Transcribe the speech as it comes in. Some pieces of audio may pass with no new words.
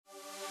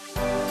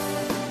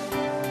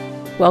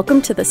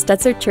Welcome to the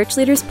Stetzer Church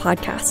Leaders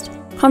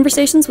Podcast.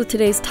 Conversations with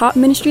today's top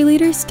ministry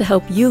leaders to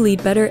help you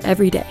lead better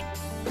every day.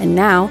 And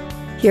now,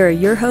 here are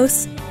your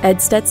hosts, Ed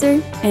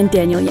Stetzer and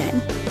Daniel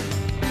Yang.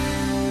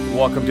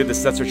 Welcome to the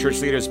Stetzer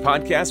Church Leaders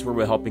Podcast, where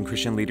we're helping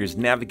Christian leaders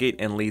navigate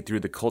and lead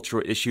through the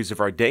cultural issues of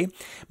our day.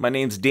 My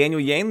name's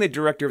Daniel Yang, the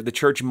director of the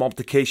Church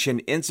Multiplication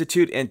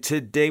Institute, and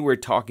today we're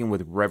talking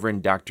with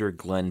Reverend Dr.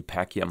 Glenn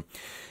Packiam.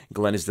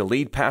 Glenn is the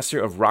lead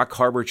pastor of Rock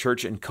Harbor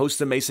Church in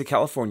Costa Mesa,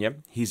 California.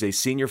 He's a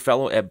senior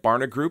fellow at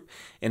Barna Group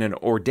and an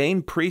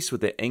ordained priest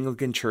with the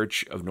Anglican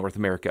Church of North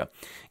America.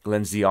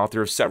 Glenn's the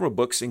author of several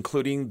books,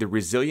 including The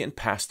Resilient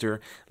Pastor,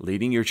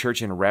 Leading Your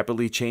Church in a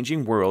Rapidly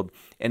Changing World,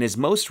 and his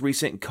most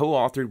recent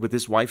co-authored with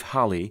his wife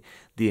Holly,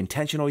 The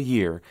Intentional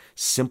Year,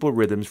 Simple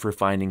Rhythms for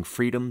Finding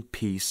Freedom,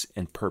 Peace,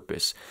 and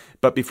Purpose.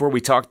 But before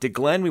we talk to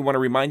Glenn, we want to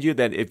remind you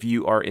that if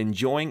you are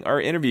enjoying our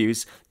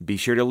interviews, be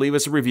sure to leave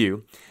us a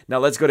review. Now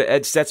let's go to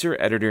Ed Stetzer,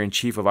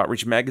 Editor-in-Chief of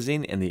Outreach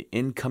Magazine and the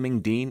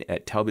incoming Dean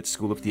at Talbot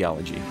School of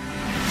Theology.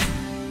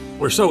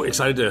 We're so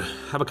excited to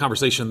have a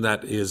conversation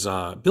that is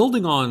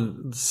building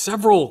on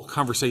several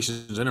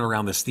conversations in and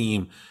around this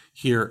theme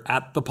here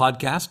at the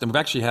podcast. And we've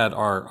actually had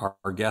our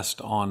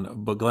guest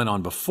on, Glenn,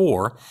 on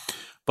before,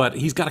 but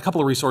he's got a couple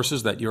of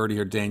resources that you already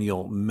heard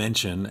Daniel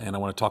mention, and I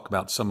want to talk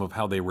about some of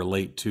how they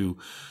relate to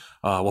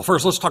well,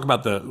 first, let's talk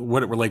about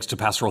what it relates to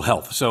pastoral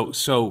health.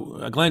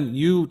 So, Glenn,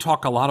 you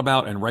talk a lot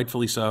about, and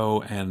rightfully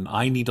so, and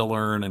I need to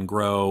learn and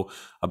grow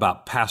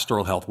about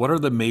pastoral health. What are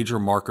the major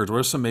markers? What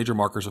are some major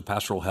markers of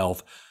pastoral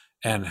health?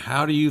 And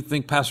how do you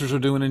think pastors are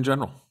doing in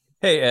general?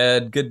 Hey,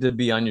 Ed, good to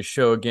be on your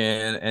show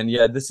again. And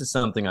yeah, this is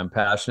something I'm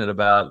passionate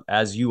about,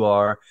 as you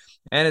are.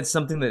 And it's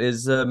something that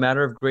is a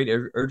matter of great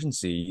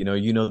urgency. You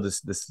know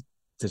this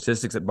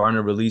statistics that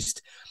Barna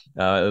released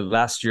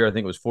last year. I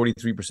think it was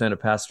 43% of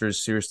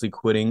pastors seriously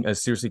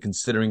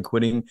considering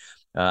quitting.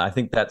 I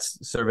think that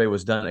survey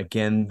was done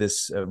again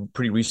this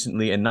pretty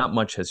recently, and not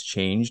much has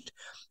changed.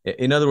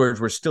 In other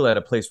words, we're still at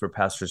a place where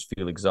pastors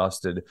feel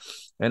exhausted.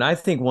 And I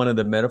think one of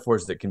the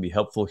metaphors that can be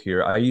helpful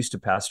here, I used to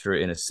pastor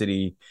in a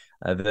city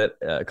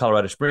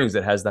Colorado Springs,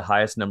 that has the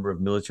highest number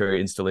of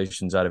military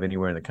installations out of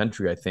anywhere in the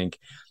country, I think.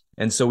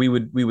 And so we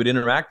would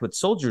interact with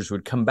soldiers who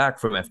would come back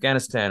from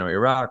Afghanistan or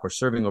Iraq or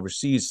serving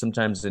overseas,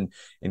 sometimes in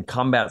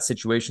combat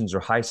situations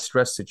or high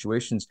stress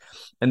situations.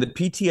 And the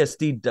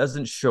PTSD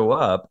doesn't show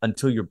up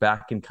until you're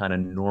back in kind of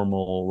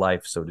normal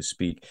life, so to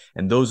speak.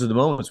 And those are the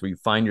moments where you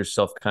find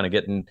yourself kind of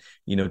getting,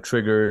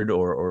 triggered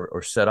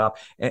or set up.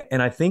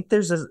 And I think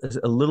there's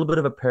a little bit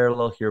of a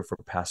parallel here for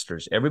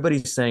pastors.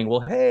 Everybody's saying,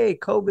 well, hey,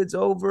 COVID's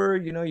over,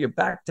 you're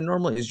back to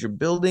normal. Is your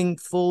building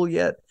full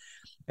yet?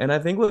 And I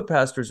think what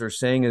pastors are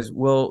saying is,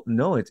 well,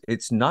 no,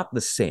 it's not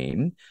the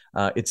same.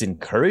 It's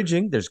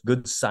encouraging. There's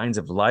good signs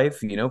of life.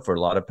 For a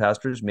lot of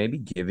pastors, maybe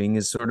giving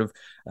is sort of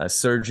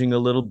surging a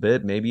little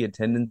bit. Maybe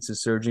attendance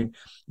is surging.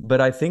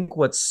 But I think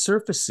what's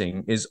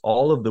surfacing is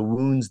all of the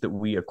wounds that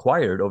we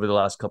acquired over the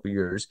last couple of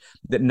years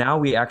that now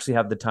we actually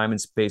have the time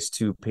and space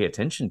to pay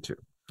attention to.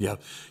 Yeah.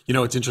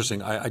 It's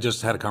interesting. I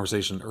just had a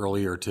conversation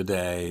earlier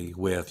today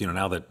with,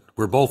 now that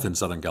we're both in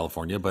Southern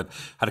California, but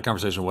had a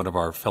conversation with one of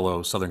our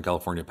fellow Southern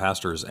California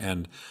pastors.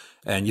 And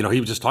he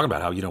was just talking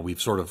about how,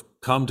 we've sort of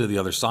come to the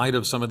other side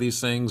of some of these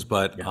things,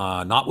 but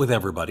not with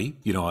everybody,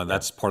 and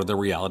that's part of the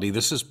reality.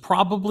 This has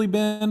probably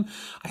been,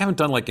 I haven't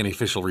done like any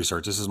official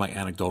research. This is my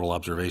anecdotal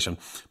observation,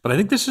 but I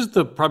think this is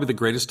probably the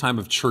greatest time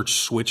of church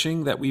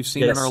switching that we've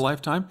seen in our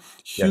lifetime.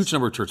 Huge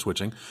number of church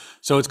switching.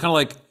 So it's kind of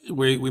like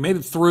we made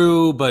it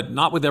through, but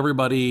not with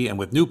everybody and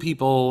with new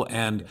people.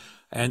 And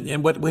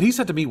what he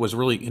said to me was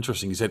really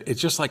interesting. He said,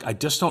 it's just like, I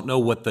just don't know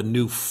what the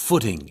new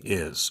footing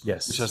is.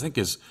 Yes. Which I think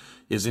is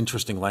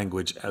interesting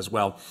language as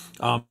well.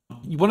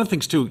 One of the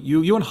things too,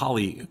 you and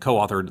Holly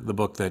co-authored the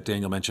book that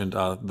Daniel mentioned,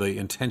 The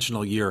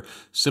Intentional Year,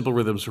 Simple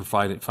Rhythms for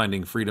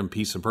Finding Freedom,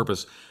 Peace, and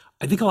Purpose.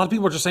 I think a lot of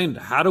people are just saying,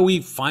 how do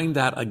we find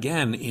that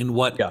again in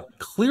what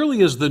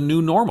clearly is the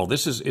new normal?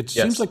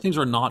 Seems like things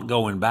are not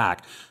going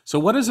back. So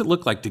what does it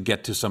look like to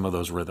get to some of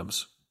those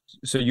rhythms?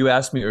 So you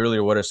asked me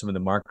earlier, what are some of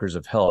the markers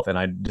of health? And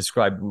I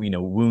described,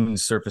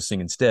 wounds surfacing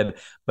instead.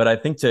 But I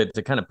think to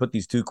kind of put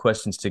these two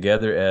questions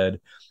together, Ed,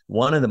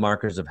 one of the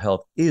markers of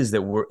health is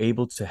that we're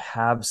able to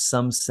have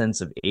some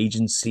sense of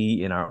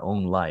agency in our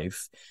own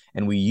life.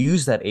 And we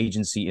use that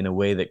agency in a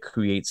way that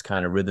creates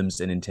kind of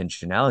rhythms and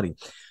intentionality.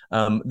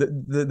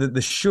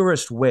 The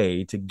surest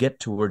way to get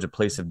towards a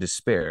place of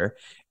despair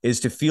is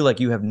to feel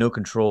like you have no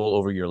control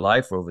over your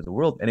life or over the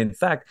world. And in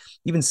fact,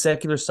 even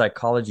secular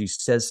psychology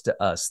says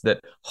to us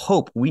that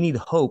we need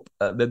hope,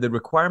 the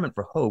requirement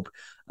for hope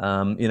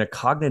in a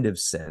cognitive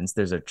sense,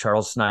 there's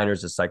Charles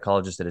Snyder's a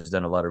psychologist that has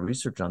done a lot of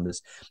research on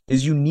this,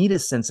 is you need a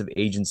sense of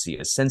agency,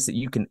 a sense that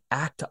you can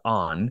act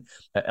on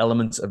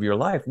elements of your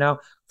life. Now,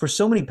 for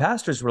so many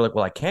pastors who are like,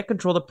 well, I can't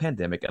control the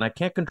pandemic and I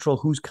can't control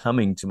who's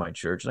coming to my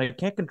church and I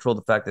can't control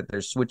the fact that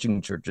they're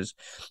switching churches.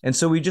 And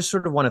so we just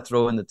sort of want to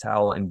throw in the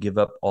towel and give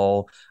up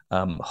all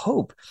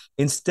hope,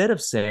 instead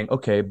of saying,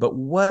 okay, but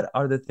what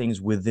are the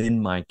things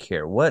within my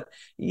care? What,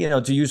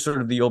 to use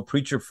sort of the old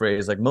preacher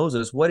phrase like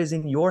Moses, what is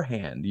in your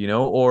hand,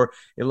 or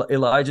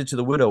Elijah to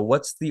the widow,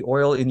 what's the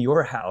oil in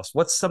your house?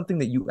 What's something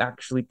that you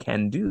actually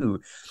can do?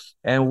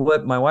 And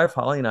what my wife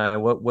Holly and I,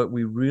 what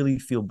we really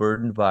feel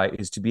burdened by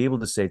is to be able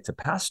to say to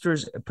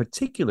pastors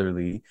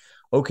particularly,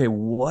 okay,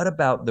 what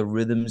about the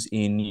rhythms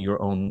in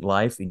your own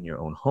life, in your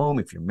own home,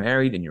 if you're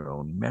married, in your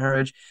own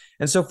marriage?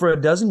 And so for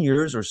a dozen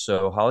years or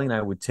so, Holly and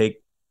I would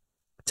take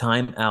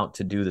time out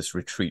to do this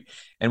retreat.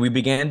 And we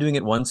began doing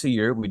it once a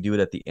year. We do it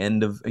at the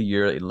end of a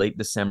year, late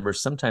December,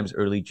 sometimes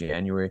early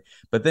January.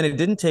 But then it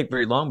didn't take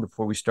very long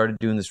before we started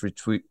doing this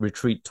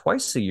retreat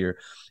twice a year.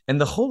 And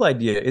the whole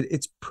idea,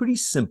 it's pretty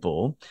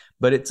simple,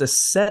 but it's a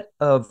set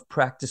of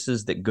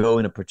practices that go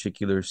in a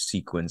particular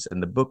sequence.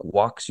 And the book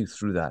walks you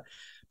through that.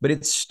 But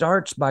it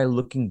starts by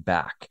looking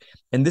back.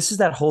 And this is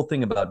that whole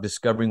thing about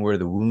discovering where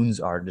the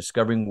wounds are,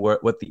 discovering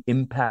what the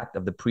impact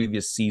of the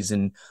previous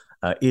season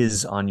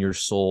is on your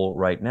soul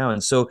right now.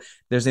 And so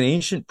there's an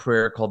ancient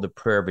prayer called the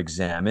prayer of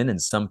examine,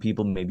 and some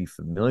people may be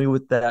familiar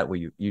with that,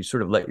 where you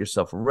sort of let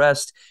yourself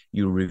rest,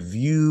 you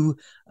review,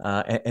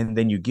 and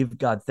then you give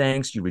God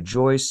thanks, you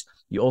rejoice,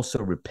 you also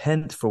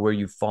repent for where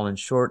you've fallen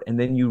short, and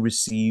then you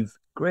receive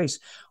grace.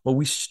 Well,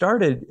 we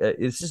started,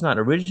 this is not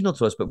original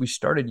to us, but we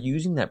started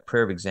using that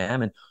prayer of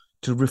examine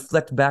to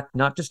reflect back,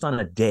 not just on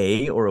a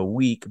day or a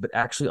week, but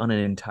actually on an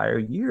entire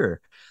year.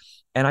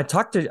 And I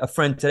talked to a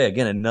friend today,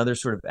 again, another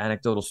sort of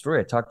anecdotal story.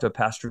 I talked to a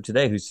pastor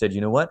today who said,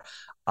 you know what?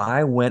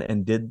 I went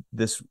and did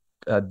this,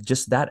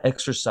 just that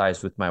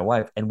exercise with my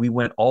wife. And we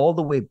went all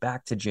the way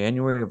back to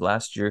January of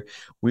last year.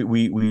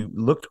 We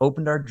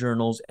opened our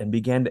journals and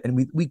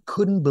we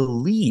couldn't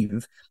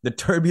believe the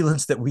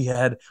turbulence that we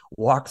had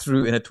walked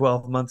through in a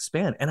 12-month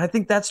span. And I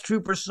think that's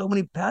true for so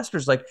many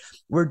pastors. Like,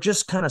 we're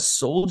just kind of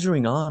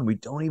soldiering on. We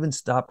don't even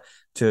stop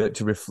to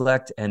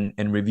reflect and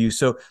review.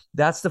 So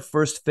that's the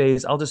first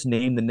phase. I'll just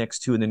name the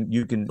next two, and then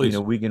you can, Please.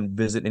 we can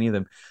visit any of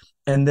them.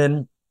 And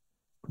then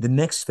the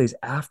next phase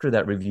after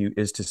that review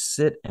is to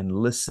sit and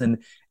listen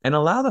and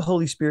allow the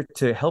Holy Spirit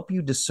to help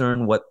you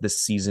discern what the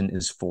season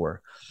is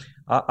for.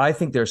 I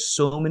think there's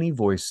so many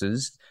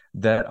voices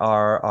that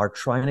are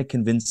trying to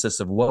convince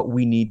us of what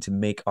we need to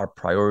make our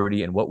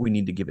priority and what we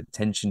need to give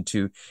attention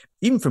to.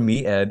 Even for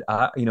me, Ed,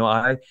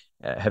 I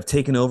have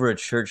taken over a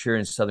church here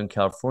in Southern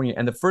California,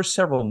 and the first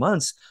several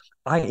months,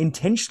 I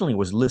intentionally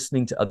was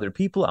listening to other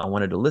people. I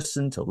wanted to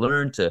listen, to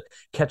learn, to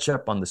catch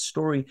up on the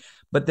story.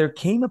 But there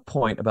came a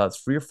point about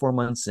 3 or 4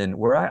 months in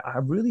where I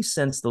really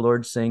sensed the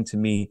Lord saying to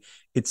me,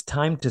 it's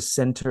time to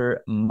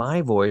center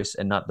my voice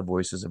and not the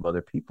voices of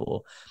other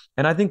people.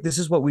 And I think this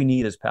is what we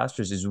need as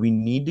pastors, is we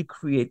need to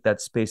create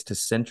that space to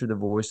center the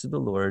voice of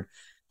the Lord,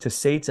 to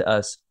say to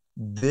us,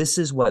 this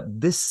is what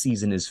this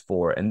season is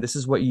for, and this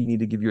is what you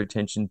need to give your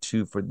attention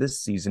to for this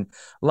season.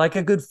 Like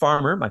a good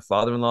farmer, my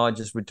father-in-law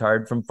just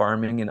retired from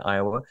farming in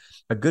Iowa.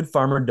 A good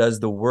farmer does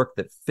the work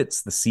that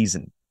fits the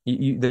season.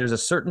 There's a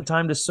certain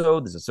time to sow,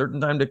 there's a certain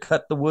time to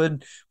cut the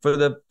wood for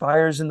the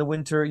fires in the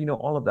winter,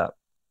 all of that.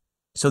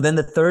 So then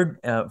the third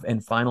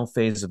and final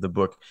phase of the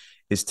book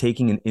is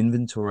taking an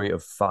inventory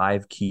of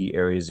 5 key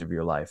areas of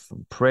your life: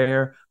 from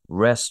prayer,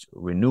 rest,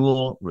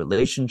 renewal,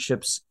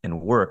 relationships,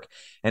 and work.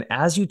 And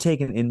as you take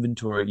an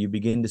inventory, you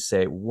begin to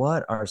say,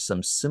 what are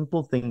some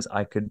simple things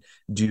I could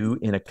do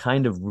in a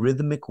kind of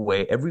rhythmic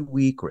way every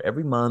week or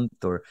every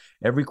month or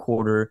every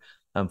quarter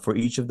for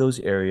each of those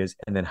areas?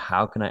 And then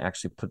how can I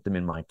actually put them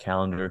in my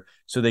calendar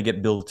so they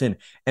get built in?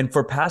 And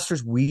for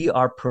pastors, we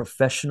are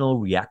professional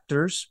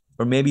reactors.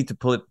 Or maybe to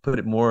put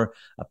it more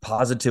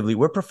positively,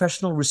 we're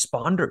professional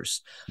responders.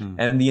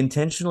 And the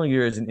intentional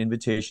year is an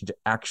invitation to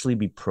actually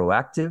be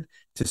proactive,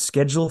 to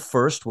schedule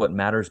first what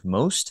matters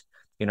most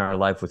in our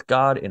life with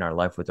God, in our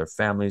life with our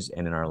families,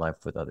 and in our life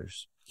with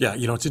others. Yeah,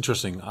 it's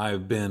interesting.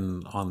 I've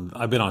been on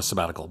a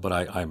sabbatical, but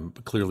I'm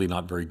clearly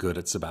not very good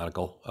at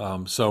sabbatical.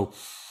 Academic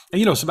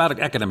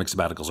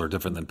sabbaticals are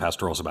different than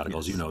pastoral sabbaticals.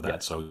 Yes, you know that.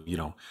 Yes. So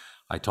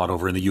I taught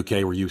over in the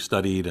UK where you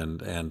studied,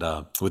 and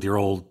with your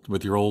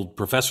old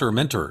professor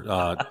mentor,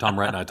 Tom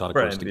Wright, and I taught a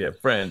course together.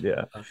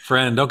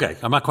 Friend. Okay,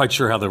 I'm not quite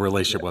sure how the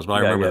relationship was, but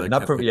I remember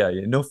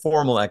that. No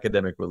formal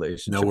academic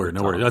relationship. No worry.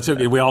 That's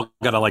okay. We all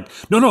gotta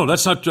no,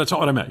 that's not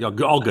what I meant.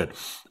 All good.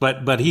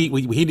 But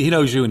he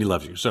knows you and he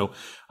loves you. So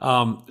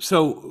it's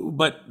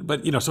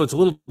a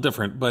little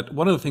different. But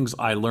one of the things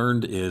I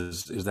learned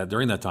is that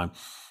during that time,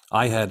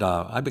 I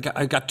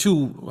got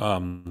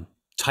too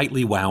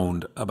tightly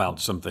wound about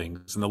some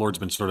things, and the Lord's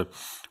been sort of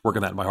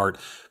working that in my heart.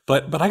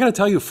 But I got to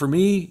tell you, for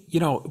me,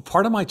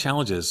 part of my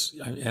challenges,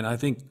 and I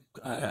think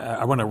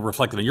I want to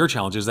reflect it on your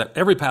challenge, is that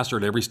every pastor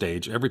at every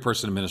stage, every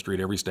person in ministry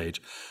at every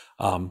stage,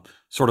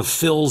 sort of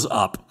fills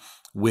up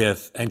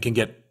with and can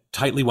get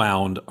tightly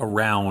wound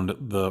around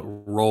the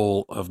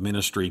role of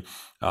ministry,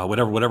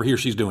 whatever he or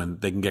she's doing,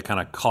 they can get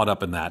kind of caught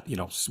up in that,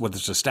 whether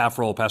it's a staff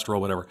role, pastor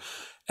role, whatever.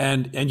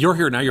 And you're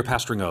here now, you're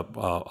pastoring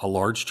a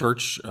large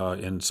church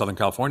in Southern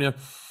California.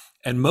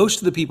 And most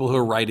of the people who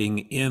are writing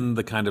in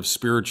the kind of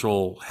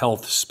spiritual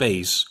health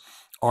space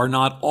are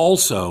not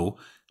also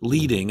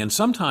leading. And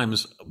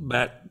sometimes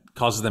that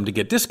causes them to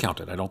get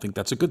discounted. I don't think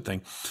that's a good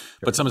thing.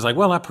 But somebody's like,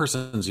 well, that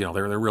person's,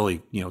 they're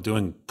really,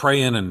 doing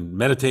praying and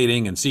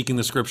meditating and seeking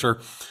the scripture.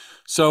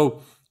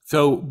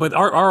 But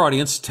our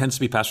audience tends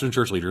to be pastors and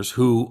church leaders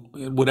who,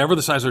 whatever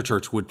the size of their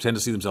church, would tend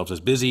to see themselves as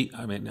busy.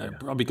 I mean,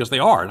 probably because they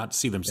are, not to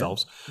see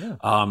themselves.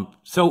 Yeah.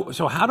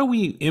 So how do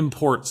we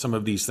import some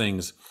of these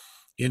things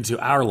into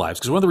our lives?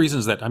 Because one of the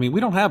reasons that, we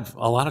don't have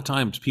a lot of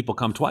times people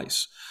come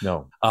twice.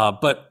 No.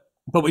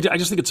 I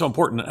just think it's so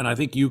important, and I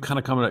think you kind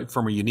of come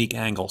from a unique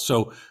angle.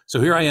 So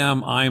here I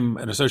am. I'm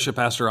an associate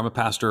pastor. I'm a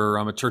pastor.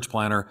 I'm a church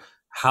planner.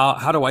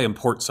 How do I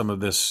import some of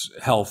this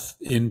health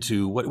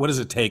into what does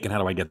it take, and how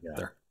do I get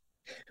there?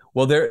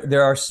 Well,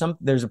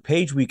 there's a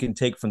page we can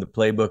take from the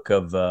playbook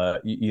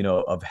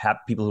of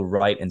people who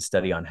write and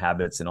study on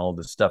habits and all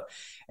this stuff.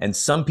 And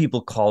some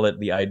people call it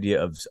the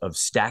idea of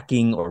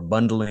stacking or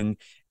bundling.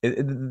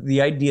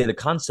 The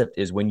concept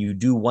is when you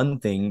do one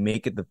thing,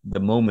 make it the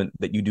moment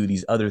that you do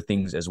these other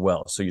things as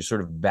well. So you're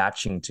sort of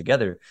batching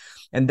together.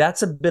 And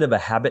that's a bit of a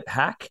habit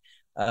hack.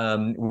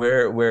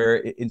 Where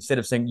instead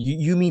of saying,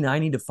 you mean I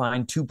need to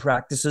find 2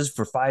 practices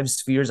for 5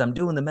 spheres? I'm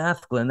doing the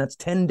math, Glenn. That's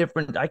 10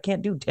 different. I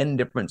can't do 10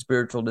 different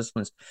spiritual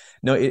disciplines.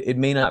 No, it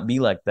may not be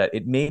like that.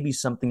 It may be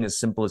something as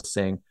simple as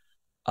saying,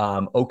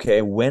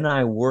 okay, when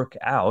I work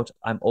out,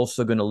 I'm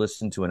also going to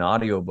listen to an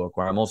audiobook,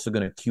 or I'm also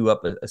going to queue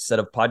up a set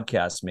of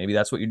podcasts. Maybe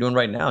that's what you're doing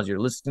right now, is you're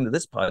listening to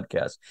this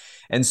podcast.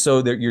 And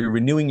so you're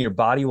renewing your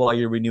body while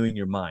you're renewing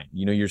your mind.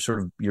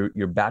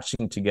 You're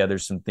batching together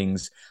some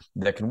things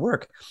that can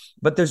work.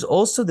 But there's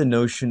also the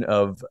notion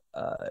of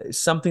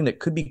something that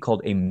could be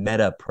called a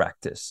meta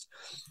practice.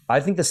 I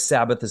think the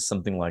Sabbath is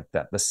something like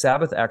that. The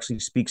Sabbath actually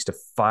speaks to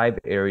 5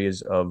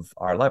 areas of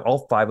our life,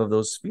 all 5 of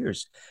those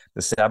spheres.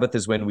 The Sabbath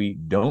is when we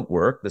don't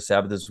work. The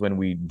Sabbath is when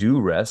we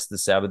do rest. The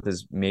Sabbath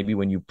is maybe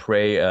when you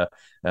pray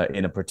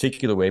in a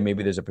particular way.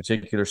 Maybe there's a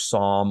particular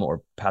psalm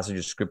or passage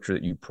of scripture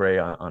that you pray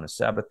on a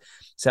Sabbath.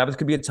 Sabbath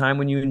could be a time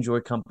when you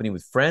enjoy company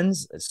with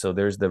friends. So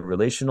there's the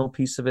relational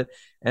piece of it.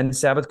 And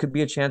Sabbath could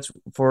be a chance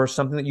for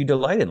something that you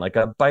delight in, like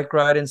a bike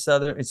ride in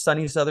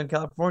sunny Southern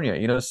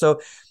California.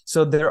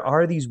 So there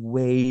are these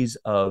ways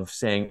of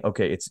saying,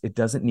 okay, it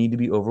doesn't need to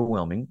be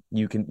overwhelming.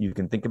 You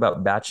can think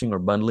about batching or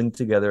bundling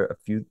together a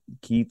few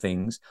key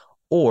things,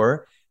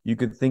 or you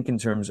could think in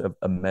terms of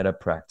a meta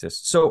practice.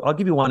 So I'll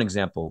give you one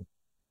example.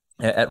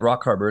 At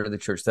Rock Harbor, the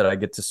church that I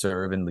get to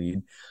serve and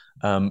lead,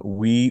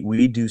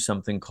 we do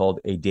something called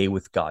a day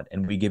with God,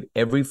 and we give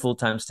every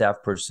full-time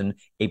staff person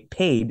a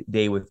paid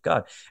day with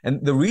God.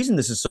 And the reason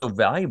this is so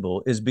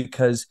valuable is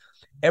because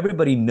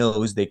everybody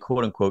knows they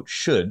quote unquote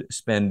should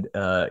spend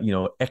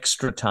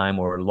extra time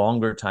or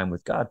longer time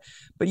with God.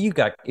 But you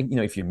got,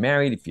 if you're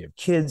married, if you have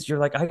kids, you're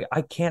like,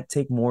 I can't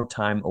take more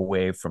time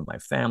away from my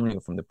family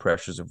or from the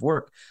pressures of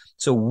work.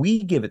 So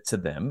we give it to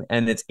them,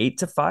 and it's 8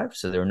 to 5.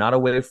 So they're not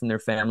away from their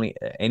family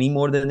any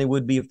more than they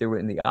would be if they were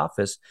in the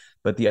office.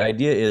 But the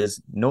idea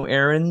is no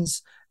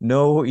errands,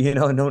 no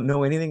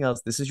anything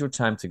else. This is your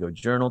time to go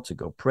journal, to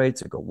go pray,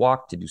 to go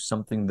walk, to do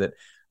something that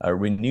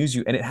renews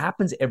you. And it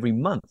happens every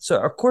month.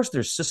 So of course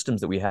there's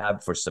systems that we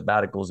have for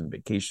sabbaticals and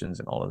vacations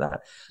and all of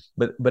that.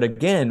 But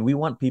again, we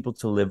want people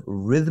to live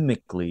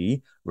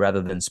rhythmically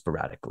rather than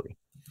sporadically.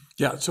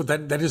 Yeah. So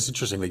that is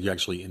interesting that you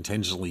actually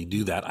intentionally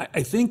do that.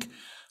 I think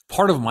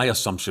part of my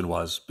assumption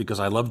was, because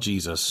I love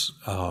Jesus,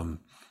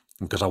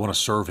 because I want to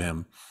serve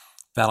him,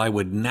 that I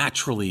would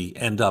naturally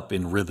end up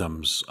in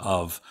rhythms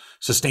of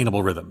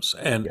sustainable rhythms.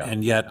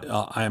 And yet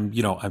I'm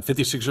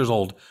 56 years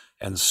old,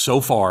 and so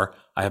far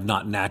I have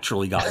not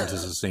naturally gotten to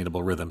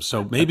sustainable rhythms.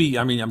 So maybe,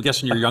 I'm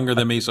guessing you're younger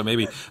than me. So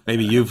maybe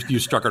you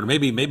struck it.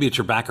 Maybe it's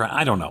your background.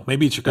 I don't know.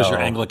 Maybe it's because you're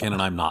Anglican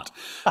and I'm not.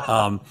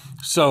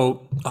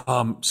 So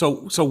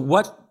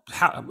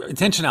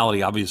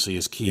intentionality obviously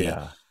is key.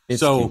 Yeah,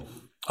 key.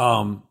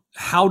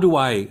 How do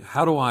I,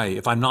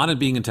 if I'm not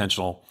being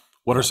intentional,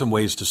 what are some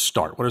ways to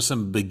start? What are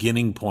some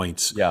beginning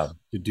points to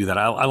do that?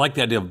 I like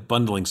the idea of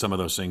bundling some of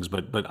those things,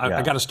 but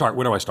I got to start.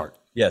 Where do I start?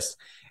 Yes.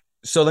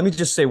 So let me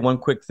just say one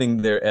quick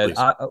thing there, Ed.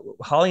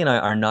 Holly and I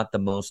are not the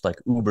most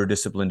uber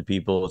disciplined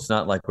people. It's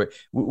not like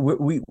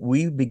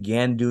we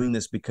began doing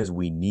this because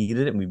we needed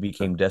it and we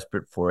became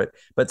desperate for it.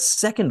 But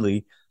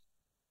secondly,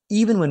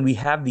 even when we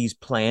have these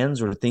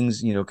plans or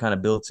things, kind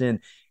of built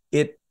in,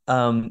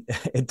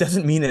 it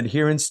doesn't mean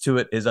adherence to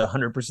it is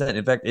 100%.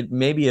 In fact, it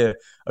may be a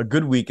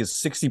good week is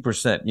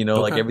 60%,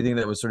 like everything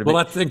that was sort of.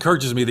 Well, that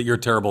encourages me that you're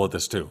terrible at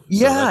this too.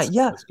 Yeah.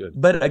 That's good.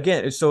 But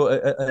again, so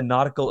a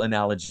nautical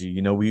analogy,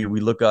 we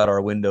look out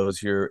our windows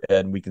here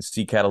and we can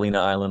see Catalina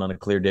Island on a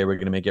clear day. We're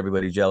going to make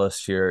everybody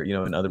jealous here,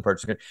 in other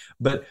parts of the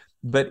country.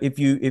 But if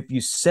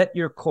you set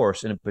your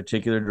course in a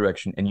particular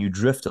direction and you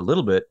drift a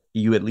little bit,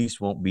 you at least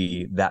won't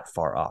be that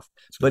far off.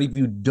 But if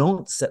you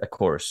don't set a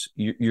course,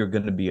 you're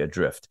going to be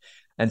adrift.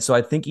 And so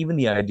I think even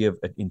the idea of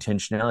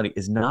intentionality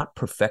is not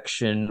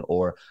perfection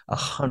or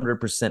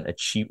 100%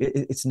 achieve.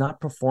 It's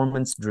not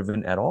performance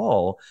driven at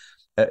all.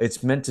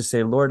 It's meant to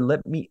say, Lord,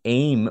 let me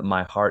aim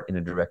my heart in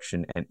a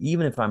direction. And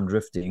even if I'm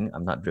drifting,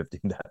 I'm not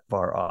drifting that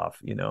far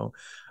off,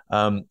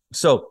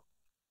 So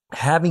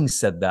Having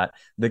said that,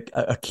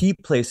 a key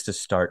place to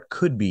start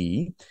could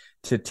be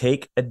to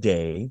take a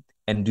day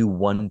and do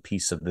one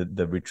piece of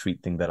the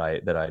retreat thing that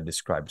I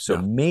described.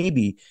 So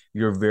maybe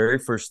your very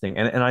first thing,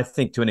 and I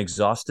think to an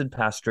exhausted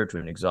pastor, to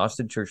an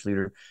exhausted church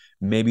leader,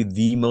 maybe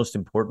the most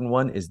important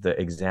one is the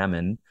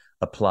examine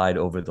applied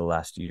over the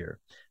last year.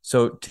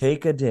 So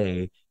take a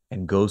day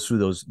and go through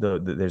those.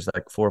 There's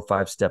like 4 or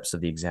 5 steps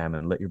of the exam,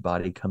 and let your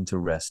body come to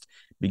rest.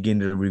 Begin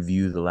to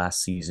review the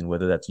last season,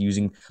 whether that's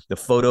using the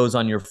photos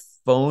on your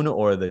phone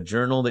or the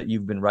journal that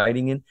you've been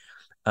writing in,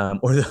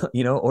 or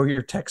or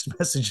your text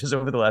messages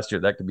over the last year.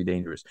 That could be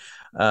dangerous,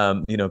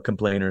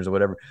 complainers or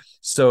whatever.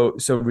 So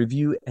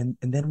review and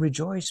then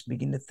rejoice,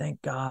 begin to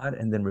thank God,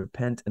 and then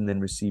repent, and then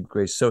receive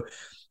grace. So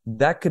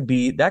that could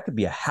be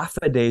a half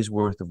a day's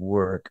worth of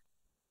work,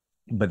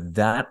 but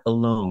that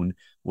alone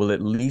will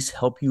at least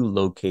help you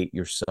locate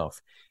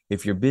yourself.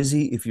 If you're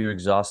busy, if you're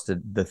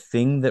exhausted, the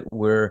thing that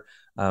we're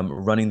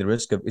running the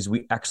risk of is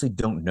we actually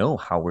don't know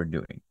how we're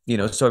doing.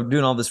 So I'm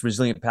doing all this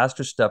resilient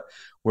pastor stuff.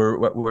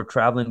 We're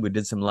traveling. We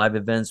did some live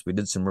events. We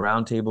did some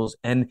roundtables,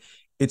 and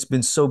it's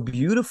been so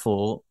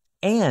beautiful.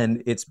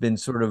 And it's been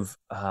sort of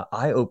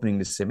eye-opening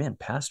to say, man,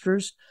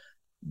 pastors,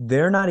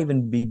 they're not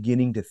even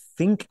beginning to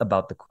think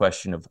about the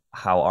question of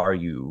how are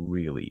you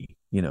really,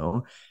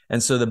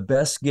 And so the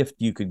best gift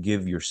you could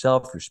give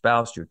yourself, your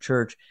spouse, your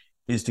church,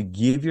 is to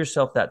give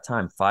yourself that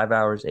time, 5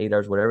 hours, 8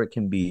 hours, whatever it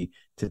can be,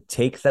 to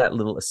take that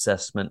little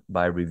assessment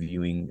by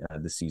reviewing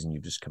the season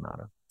you've just come out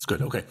of. That's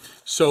good. Okay.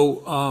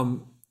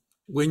 So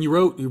when you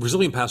wrote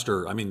Resilient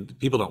Pastor, I mean,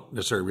 people don't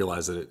necessarily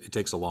realize that it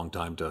takes a long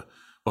time to,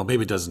 well,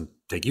 maybe it doesn't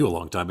take you a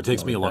long time, but it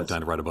takes me a long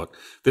time to write a book.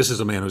 This is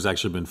a man who's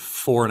actually been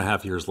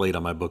 4.5 years late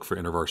on my book for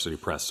InterVarsity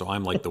Press. So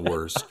I'm like the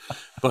worst.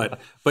 but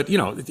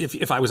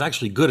if I was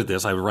actually good at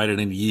this, I would write it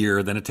in a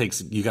year. Then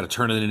you got to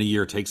turn it in a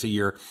year. It takes a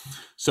year.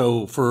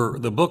 So for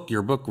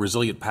your book,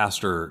 Resilient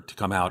Pastor, to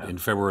come out in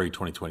February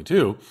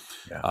 2022,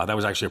 that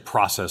was actually a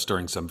process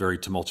during some very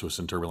tumultuous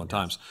and turbulent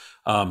times.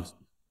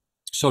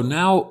 So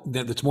now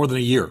that it's more than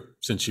a year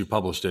since you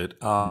published it,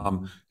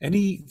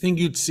 anything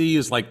you'd see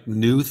as like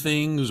new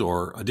things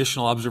or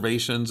additional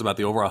observations about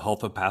the overall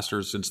health of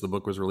pastors since the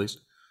book was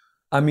released?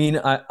 I mean,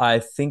 I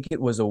think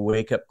it was a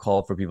wake-up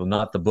call for people,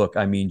 not the book.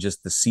 I mean,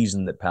 just the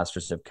season that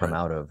pastors have come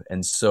out of.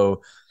 And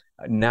so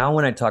now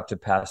when I talk to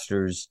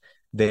pastors,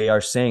 they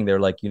are saying, they're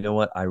like, you know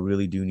what, I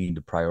really do need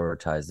to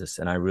prioritize this,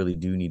 and I really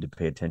do need to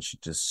pay attention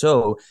to.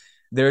 So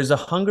there's a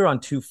hunger on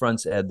 2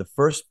 fronts, Ed. The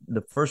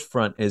first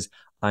front is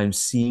I'm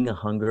seeing a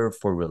hunger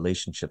for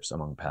relationships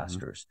among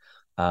pastors.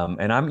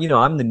 And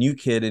I'm the new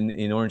kid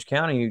in Orange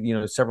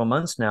County, several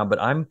months now, but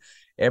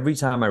every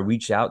time I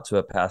reach out to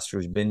a pastor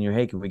who's been here,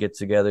 hey, can we get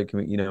together? Can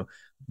we,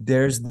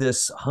 there's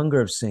this hunger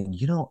of saying,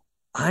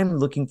 I'm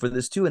looking for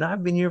this too. And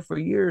I've been here for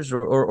years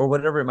or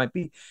whatever it might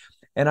be.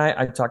 And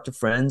I talk to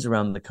friends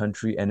around the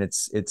country, and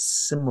it's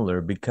similar,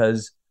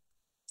 because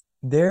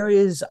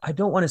I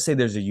don't want to say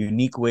there's a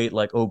unique weight,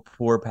 like, oh,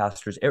 poor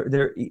pastors.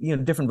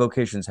 Different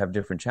vocations have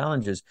different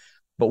challenges.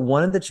 But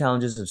one of the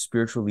challenges of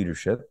spiritual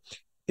leadership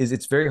is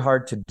it's very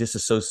hard to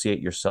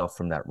disassociate yourself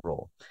from that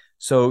role.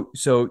 So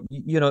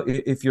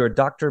if you're a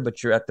doctor,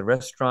 but you're at the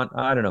restaurant,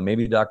 I don't know,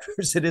 maybe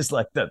doctors, it is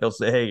like that. They'll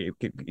say, hey,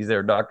 is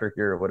there a doctor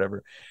here or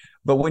whatever?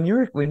 But when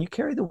you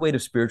carry the weight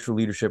of spiritual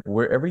leadership,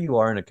 wherever you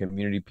are in a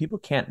community, people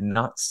can't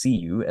not see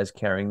you as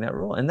carrying that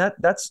role. And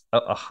that's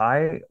a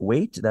high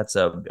weight. That's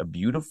a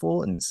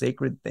beautiful and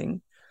sacred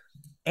thing.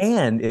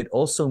 And it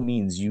also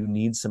means you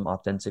need some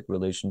authentic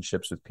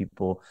relationships with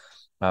people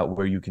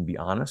where you can be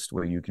honest,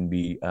 where you can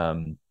be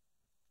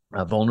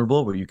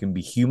vulnerable, where you can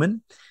be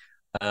human.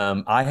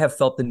 I have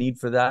felt the need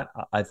for that.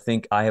 I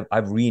think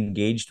I've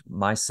re-engaged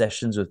my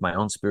sessions with my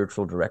own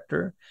spiritual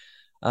director.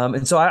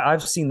 And so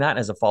I've seen that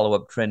as a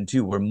follow-up trend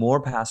too, where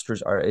more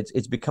pastors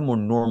it's become more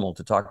normal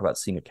to talk about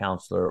seeing a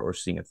counselor or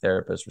seeing a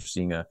therapist or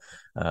seeing a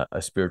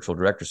spiritual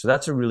director. So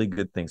that's a really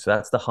good thing. So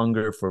that's the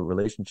hunger for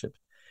relationships.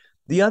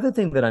 The other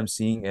thing that I'm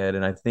seeing, Ed,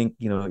 and I think,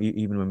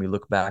 even when we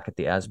look back at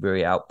the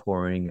Asbury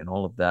outpouring and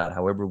all of that,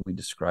 however we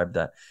describe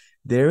that,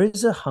 there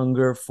is a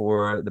hunger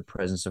for the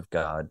presence of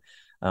God,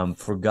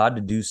 for God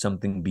to do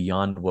something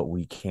beyond what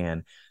we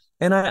can.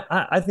 And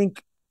I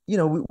think,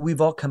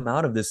 we've all come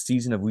out of this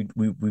season of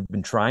we've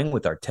been trying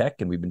with our tech,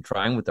 and we've been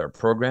trying with our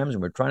programs,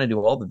 and we're trying to do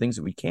all the things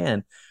that we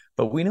can.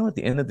 But we know at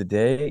the end of the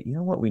day,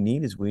 what we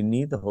need is we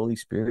need the Holy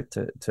Spirit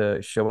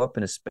to show up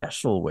in a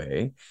special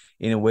way,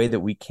 in a way that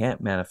we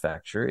can't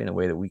manufacture, in a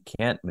way that we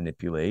can't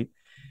manipulate.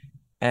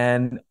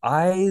 And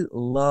I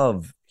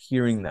love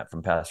hearing that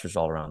from pastors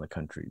all around the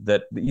country,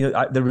 that,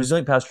 the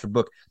Resilient Pastor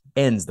book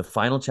the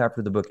final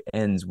chapter of the book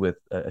ends with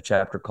a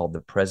chapter called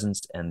The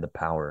Presence and the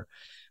Power.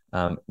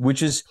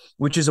 Which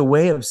is a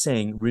way of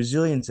saying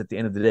resilience at the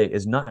end of the day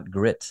is not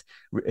grit.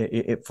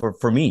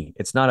 For me,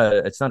 it's not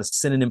a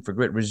synonym for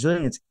grit.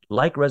 Resilience,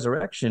 like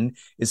resurrection,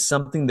 is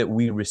something that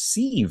we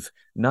receive,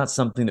 not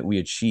something that we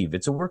achieve.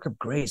 It's a work of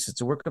grace. It's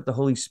a work of the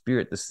Holy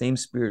Spirit. The same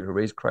Spirit who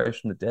raised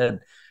Christ from the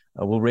dead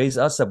will raise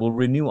us up, will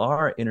renew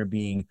our inner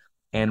being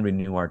and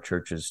renew our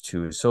churches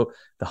too. So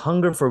the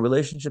hunger for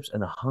relationships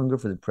and the hunger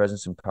for the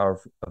presence and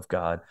power of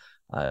God,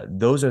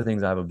 those are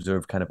things I've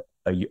observed kind of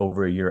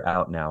over a year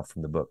out now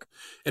from the book.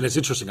 And it's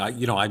interesting.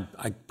 I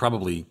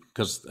probably,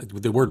 because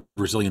the word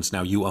resilience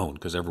now you own,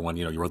 because everyone,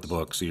 you wrote the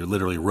book, so you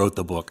literally wrote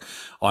the book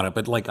on it.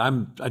 But like I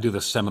do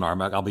this seminar.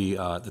 I'll be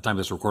at the time of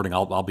this recording.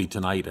 I'll be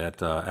tonight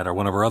at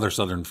one of our other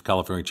Southern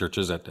California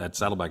churches at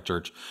Saddleback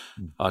Church,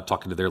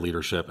 talking to their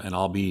leadership, and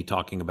I'll be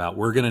talking about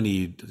we're going to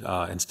need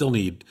and still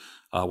need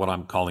what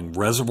I'm calling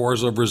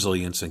reservoirs of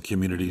resilience and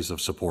communities of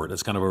support.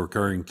 It's kind of a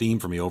recurring theme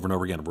for me over and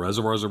over again.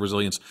 Reservoirs of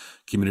resilience,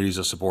 communities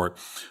of support.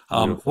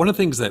 One of the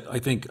things that I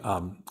think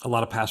a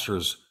lot of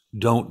pastors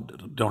don't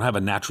have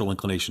a natural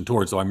inclination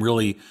towards, though I'm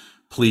really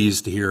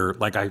pleased to hear,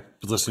 like I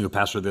was listening to a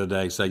pastor the other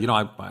day say,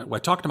 I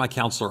talked to my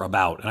counselor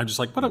about, and I'm just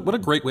like, what a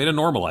great way to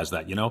normalize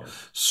that,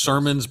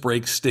 Sermons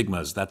break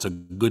stigmas. That's a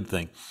good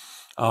thing.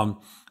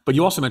 But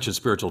you also mentioned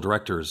spiritual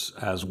directors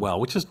as well,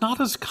 which is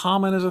not as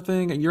common as a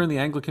thing. And you're in the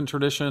Anglican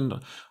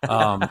tradition,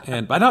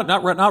 and but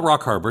not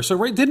Rock Harbor.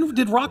 So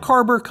did Rock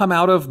Harbor come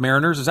out of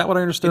Mariners? Is that what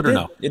I understood, or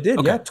no? It did.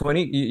 Okay.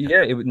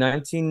 It was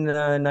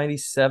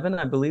 1997,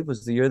 I believe,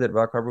 was the year that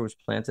Rock Harbor was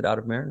planted out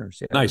of Mariners.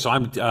 Yeah. Nice. So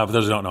I'm for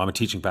those who don't know, I'm a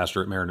teaching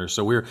pastor at Mariners.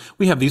 So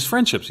we have these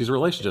friendships, these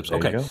relationships. There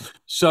you Okay. go.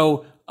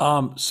 So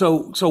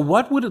so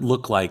what would it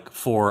look like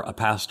for a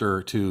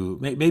pastor to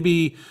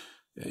maybe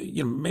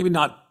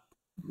not.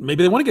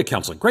 Maybe they want to get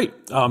counseling. Great.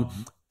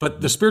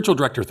 But the spiritual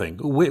director thing,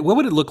 what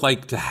would it look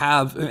like to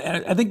have,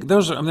 I think they're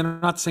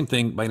not the same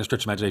thing by any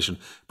stretch of imagination,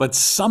 but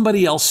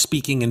somebody else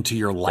speaking into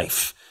your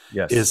life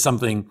is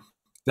something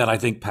that I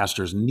think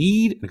pastors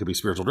need. It could be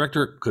spiritual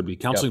director, could be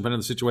counseling, depending on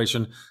the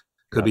situation,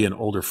 could be an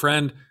older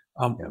friend.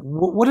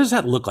 What does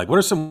that look like? What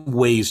are some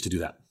ways to do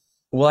that?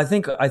 Well, I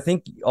think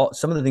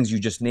some of the things you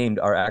just named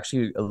are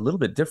actually a little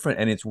bit different,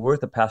 and it's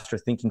worth a pastor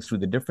thinking through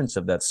the difference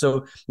of that.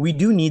 So we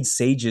do need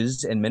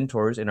sages and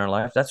mentors in our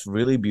life. That's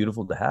really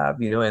beautiful to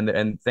have,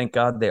 and thank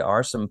God there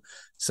are some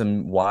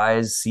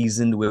wise,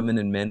 seasoned women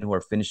and men who are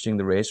finishing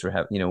the race or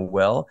have,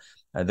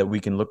 that we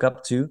can look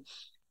up to.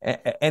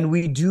 And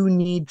we do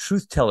need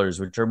truth tellers,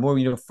 which are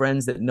more,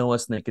 friends that know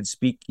us and they could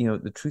speak,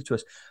 the truth to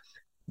us.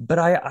 But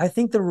I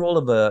think the role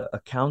of a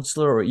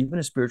counselor or even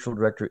a spiritual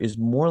director is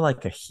more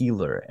like a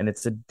healer. And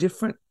it's a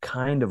different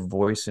kind of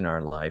voice in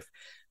our life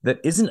that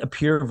isn't a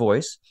pure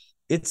voice.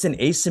 It's an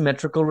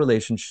asymmetrical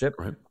relationship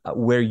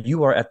where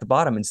you are at the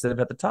bottom instead of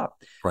at the top.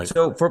 Right.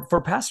 So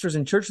for pastors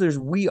and church leaders,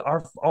 we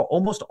are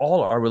almost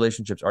all our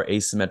relationships are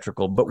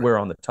asymmetrical, but we're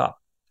on the top.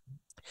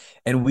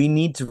 And we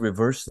need to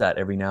reverse that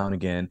every now and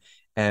again.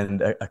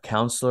 And a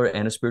counselor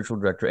and a spiritual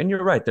director. And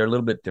you're right, they're a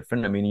little bit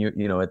different. I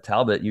mean, at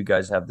Talbot, you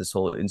guys have this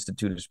whole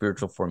Institute of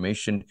Spiritual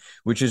Formation,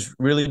 which is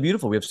really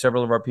beautiful. We have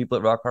several of our people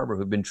at Rock Harbor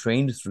who've been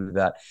trained through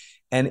that.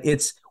 And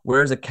it's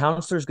whereas a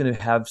counselor is going to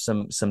have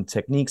some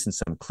techniques and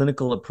some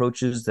clinical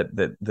approaches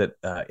that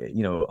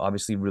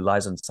obviously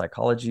relies on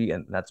psychology,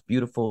 and that's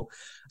beautiful.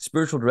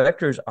 Spiritual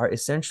directors are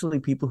essentially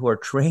people who are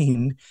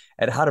trained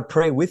at how to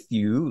pray with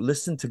you,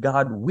 listen to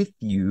God with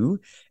you,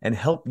 and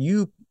help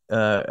you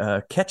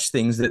catch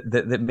things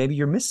that maybe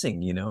you're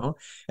missing,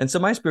 And so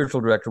my spiritual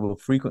director will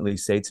frequently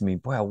say to me,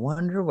 boy, I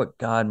wonder what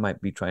God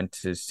might be trying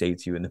to say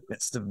to you in the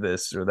midst of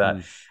this or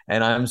that.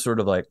 And I'm sort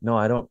of like, no,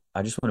 I don't.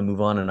 I just want to move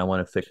on and I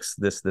want to fix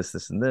this,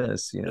 and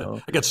this,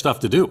 I got stuff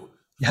to do.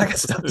 Yeah, I got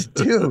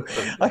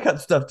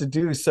stuff to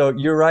do. So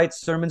you're right.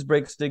 Sermons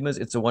break stigmas.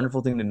 It's a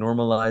wonderful thing to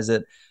normalize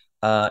it.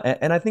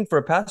 And I think for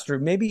a pastor,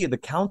 maybe the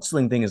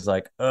counseling thing is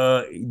like,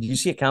 do you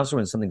see a counselor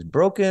when something's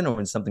broken or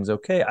when something's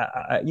okay?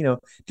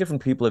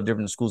 Different people have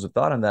different schools of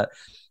thought on that.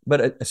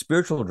 But a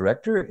spiritual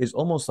director is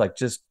almost like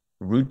just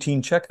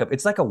routine checkup.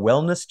 It's like a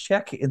wellness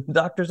check in the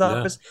doctor's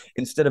office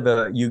instead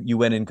of you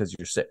went in because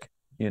you're sick,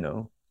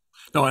 No,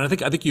 and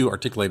I think you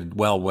articulated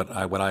well what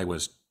I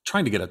was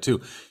trying to get at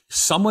too.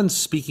 Someone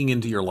speaking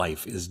into your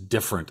life is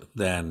different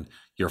than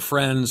your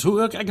friends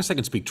who, I guess I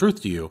can speak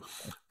truth to you,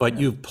 but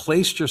you've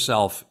placed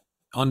yourself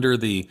under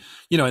the,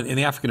 in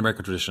the African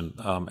American tradition,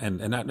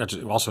 and not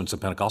just, also in some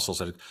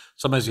Pentecostals,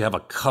 sometimes you have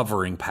a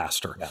covering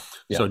pastor.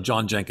 So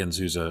John Jenkins,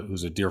 who's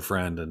a dear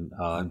friend, and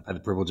I had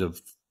the privilege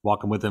of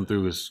walking with him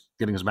through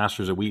getting his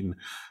master's at Wheaton,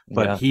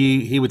 but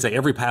he would say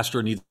every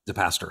pastor needs a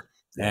pastor,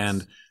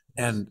 and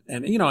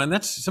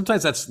that's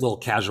sometimes that's a little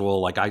casual.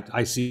 Like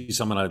I see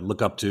someone I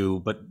look up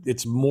to, but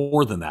it's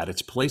more than that.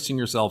 It's placing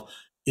yourself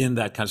in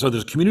that kind of, so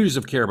there's communities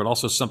of care, but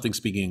also something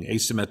speaking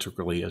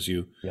asymmetrically, as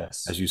you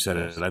said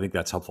it. And I think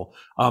that's helpful.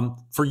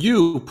 For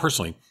you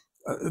personally,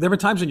 there have been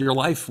times in your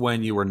life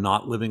when you were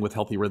not living with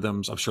healthy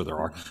rhythms. I'm sure there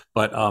are,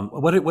 but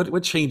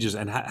what changes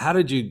and how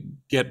did you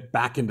get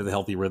back into the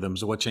healthy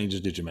rhythms? What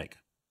changes did you make?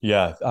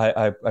 Yeah,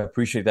 I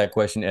appreciate that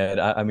question, Ed.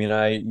 I mean,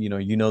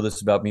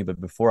 this about me, but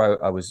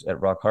before I was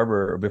at Rock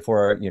Harbor, or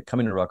before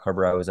coming to Rock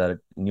Harbor, I was at a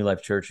New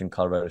Life Church in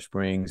Colorado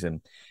Springs,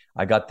 and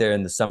I got there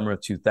in the summer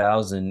of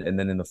 2000, and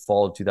then in the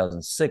fall of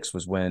 2006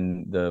 was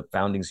when the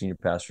founding senior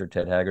pastor,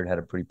 Ted Haggard, had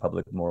a pretty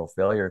public moral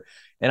failure.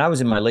 And I was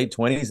in my late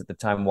 20s at the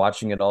time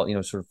watching it all,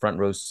 sort of front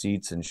row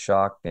seats and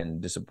shock and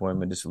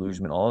disappointment,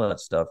 disillusionment, all of that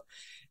stuff.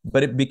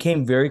 But it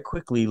became very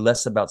quickly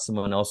less about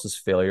someone else's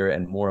failure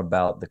and more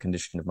about the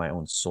condition of my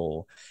own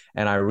soul.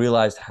 And I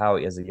realized how,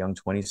 as a young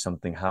 20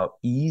 something, how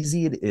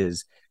easy it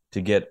is to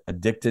get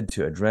addicted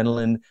to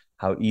adrenaline,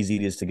 how easy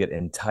it is to get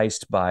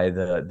enticed by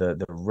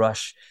the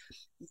rush,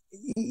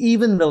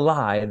 even the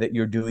lie that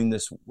you're doing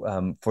this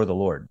for the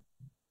Lord.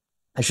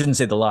 I shouldn't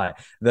say the lie.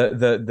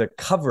 The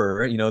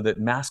cover, that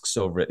masks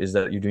over it is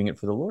that you're doing it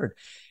for the Lord.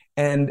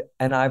 And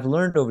I've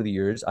learned over the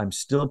years, I'm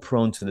still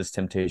prone to this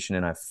temptation,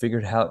 and I've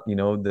figured out,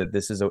 that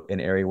this is an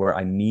area where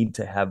I need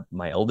to have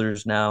my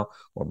elders now,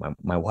 or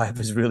my wife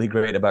is really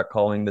great about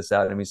calling this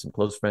out. I mean, some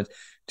close friends,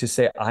 to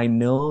say, I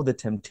know the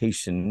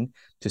temptation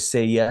to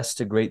say yes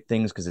to great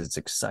things because it's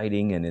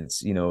exciting and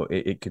it's,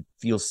 it could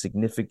feel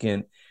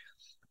significant.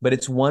 But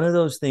it's one of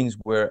those things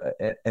where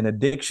an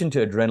addiction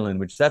to adrenaline,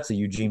 which that's a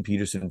Eugene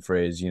Peterson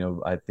phrase,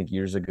 I think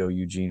years ago,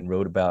 Eugene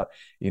wrote about,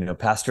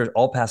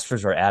 all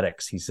pastors are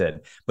addicts, he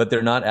said, but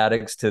they're not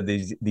addicts to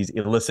these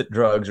illicit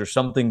drugs or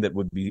something that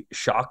would be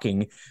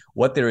shocking.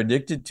 What they're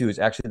addicted to is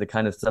actually the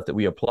kind of stuff that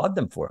we applaud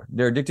them for.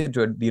 They're addicted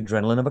to the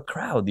adrenaline of a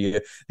crowd, the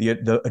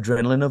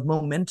adrenaline of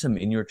momentum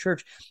in your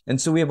church.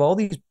 And so we have all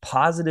these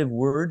positive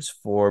words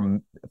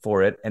for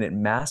it, and it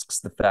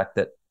masks the fact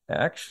that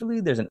actually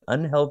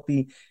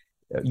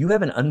you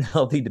have an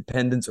unhealthy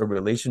dependence or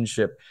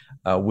relationship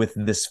with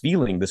this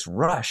feeling, this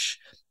rush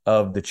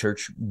of the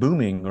church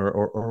booming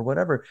or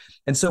whatever.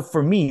 And so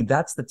for me,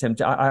 that's the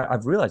temptation.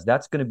 I've realized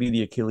that's going to be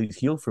the Achilles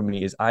heel for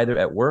me, is either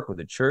at work with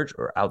the church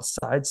or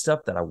outside stuff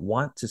that I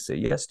want to say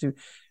yes to.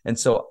 And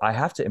so I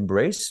have to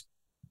embrace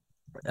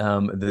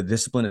the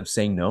discipline of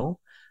saying no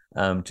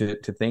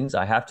to things.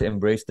 I have to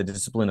embrace the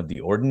discipline of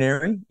the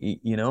ordinary,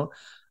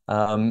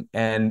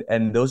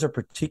 and those are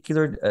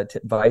particular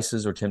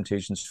vices or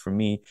temptations for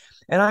me.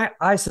 And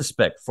I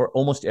suspect for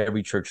almost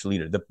every church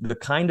leader, the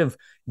kind of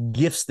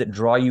gifts that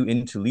draw you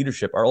into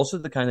leadership are also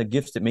the kind of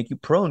gifts that make you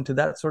prone to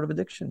that sort of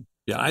addiction.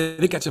 Yeah, I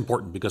think that's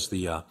important because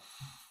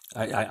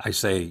I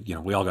say,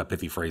 we all got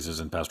pithy phrases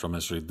in pastoral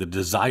ministry. The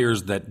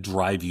desires that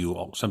drive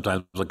you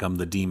sometimes become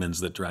the demons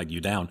that drag you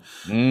down.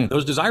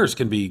 Those desires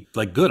can be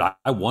like good.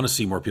 I want to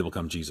see more people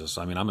come to Jesus.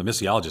 I mean, I'm a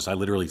missiologist. I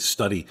literally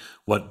study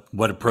what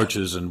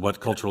approaches and what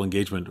cultural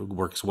engagement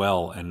works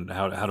well, and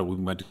how do we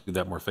might do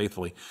that more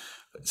faithfully.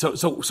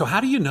 So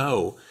how do you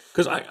know?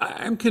 Because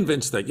I'm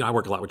convinced that, I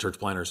work a lot with church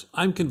planners.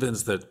 I'm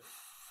convinced that,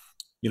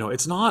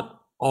 it's not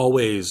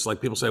always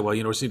like people say, well,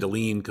 we just need to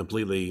lean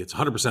completely. It's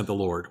 100% the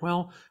Lord.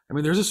 Well, I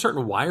mean, there's a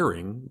certain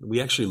wiring. We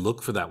actually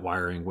look for that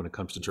wiring when it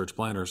comes to church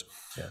planners.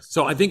 Yes.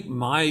 So I think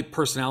my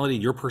personality,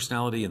 your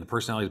personality, and the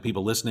personality of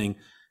people listening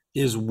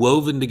is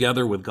woven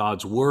together with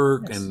God's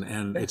work. Yes.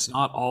 And it's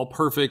not all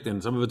perfect,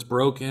 and some of it's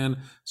broken.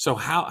 So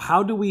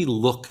how do we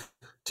look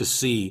to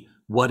see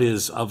what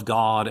is of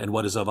God and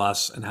what is of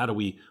us, and how do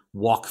we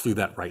walk through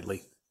that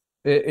rightly?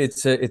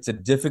 It's a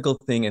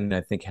difficult thing, and I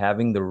think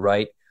having the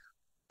right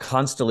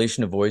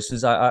constellation of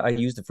voices. I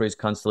use the phrase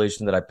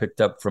constellation that I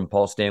picked up from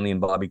Paul Stanley and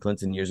Bobby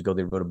Clinton years ago.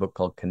 They wrote a book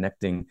called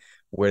Connecting,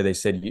 where they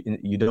said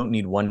you don't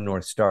need one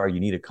North Star, you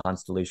need a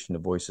constellation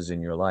of voices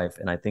in your life.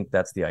 And I think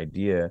that's the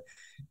idea,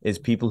 is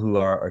people who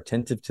are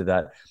attentive to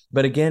that.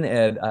 But again,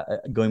 Ed,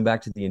 going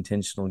back to the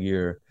intentional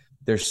year,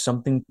 there's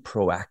something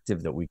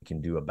proactive that we can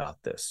do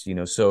about this.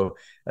 So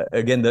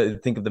again,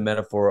 think of the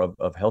metaphor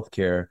of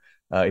healthcare.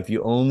 If the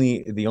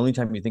only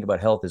time you think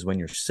about health is when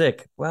you're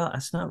sick, well,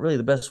 that's not really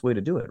the best way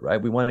to do it,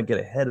 right? We want to get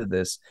ahead of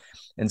this.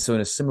 And so in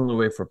a similar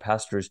way for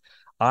pastors,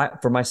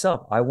 for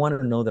myself, I want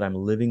to know that I'm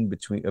living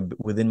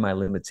within my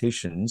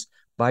limitations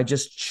by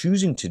just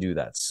choosing to do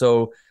that.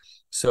 So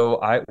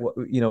a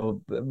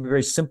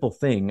very simple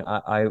thing.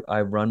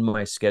 I run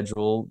my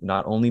schedule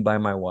not only by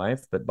my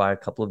wife, but by a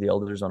couple of the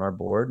elders on our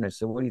board. And I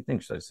said, what do you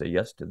think? Should I say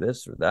yes to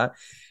this or that?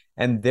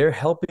 And they're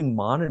helping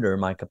monitor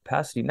my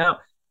capacity. Now,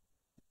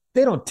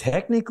 they don't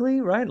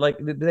technically, right? Like,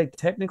 do they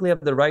technically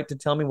have the right to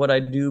tell me what I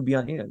do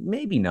beyond?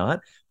 Maybe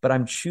not, but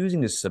I'm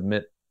choosing to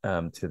submit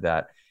to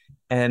that.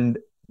 And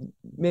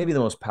maybe the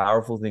most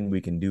powerful thing we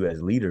can do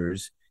as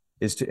leaders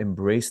is to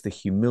embrace the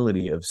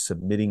humility of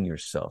submitting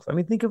yourself. I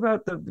mean, think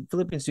about the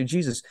Philippians 2.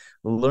 Jesus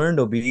learned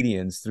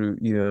obedience through,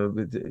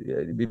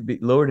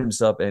 lowered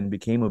himself and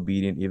became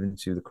obedient even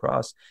to the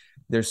cross.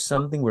 There's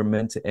something we're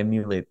meant to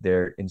emulate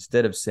there.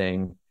 Instead of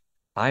saying,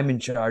 I'm in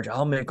charge,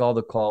 I'll make all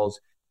the calls,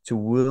 to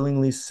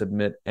willingly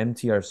submit,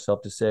 empty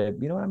ourselves, to say, I'm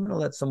going to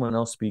let someone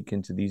else speak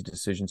into these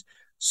decisions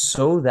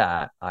so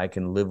that I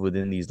can live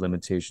within these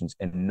limitations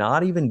and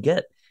not even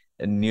get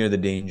near the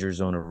danger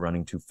zone of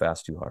running too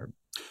fast, too hard.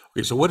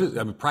 Okay, so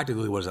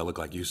practically, what does that look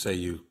like? You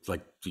say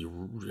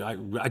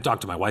I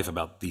talk to my wife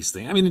about these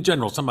things. I mean, in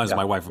general, sometimes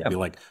my wife would be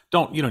like, you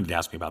don't need to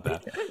ask me about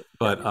that.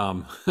 But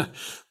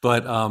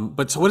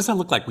so what does that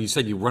look like? When you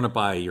said you run it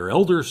by your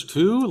elders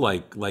too,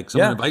 like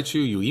someone invites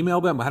you email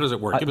them. How does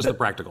it work? Give us the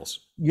practicals.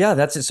 Yeah,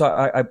 that's it. So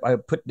I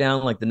put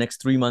down like the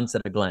next 3 months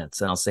at a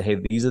glance, and I'll say, hey,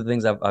 these are the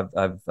things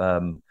I've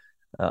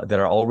that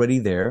are already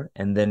there,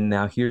 and then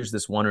now here's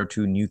this 1 or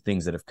 2 new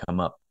things that have come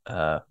up.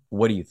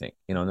 What do you think?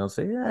 And they'll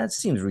say, yeah, that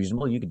seems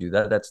reasonable. You could do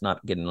that. That's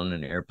not getting on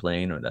an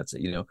airplane, or that's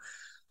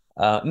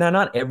Now,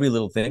 not every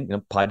little thing,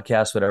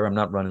 podcasts, whatever. I'm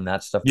not running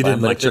that stuff. You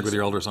didn't but check with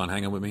your elders on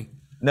hanging with me?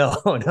 No.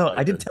 Okay.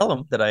 I did tell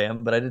them that I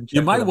am, but I didn't check.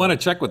 You might want to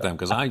check with them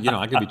because I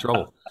could be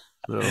trouble.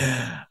 So.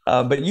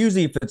 But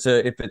usually, if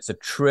it's a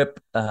trip,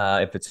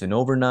 if it's an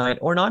overnight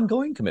or an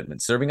ongoing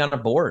commitment, serving on a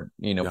board,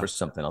 for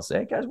something, I'll say,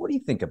 hey guys, what do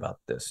you think about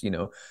this?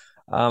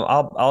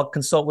 I'll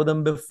consult with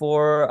them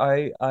before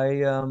I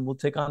will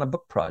take on a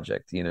book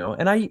project.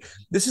 And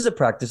this is a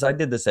practice. I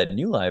did this at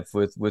New Life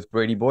with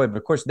Brady Boyd, but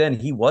of course, then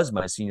he was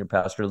my senior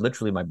pastor,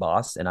 literally my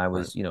boss, and I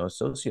was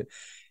associate.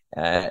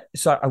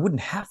 So I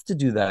wouldn't have to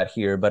do that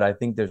here, but I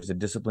think there's a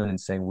discipline in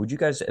saying, would you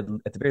guys at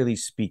the very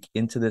least speak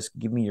into this?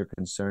 Give me your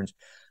concerns.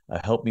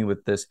 Help me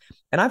with this.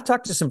 And I've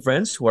talked to some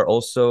friends who are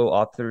also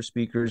author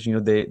speakers.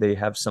 They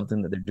have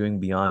something that they're doing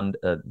beyond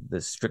the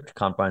strict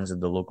confines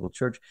of the local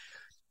church.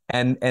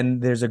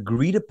 And there's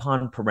agreed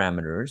upon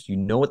parameters. You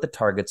know what the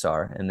targets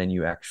are, and then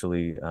you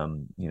actually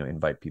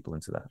invite people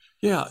into that.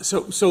 Yeah.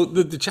 So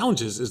the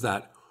challenge is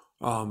that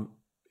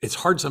it's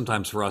hard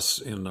sometimes for us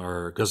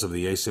because of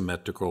the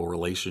asymmetrical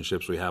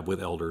relationships we have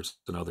with elders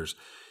and others,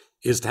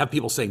 is to have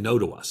people say no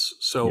to us.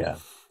 So. Yeah.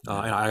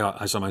 And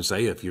I sometimes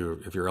say if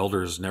your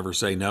elders never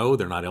say no,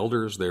 they're not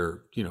elders,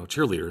 they're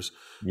cheerleaders.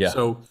 Yeah.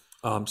 So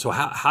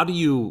how do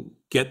you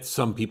get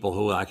some people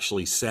who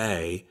actually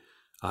say,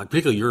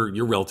 particularly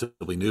you're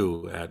relatively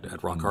new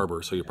at Rock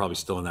Harbor, so you're probably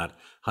still in that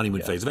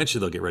honeymoon phase. Eventually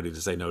they'll get ready to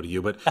say no to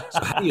you. But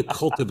so how do you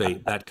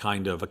cultivate that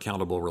kind of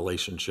accountable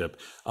relationship?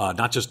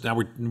 Not just now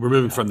we're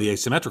moving from the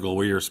asymmetrical,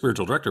 where your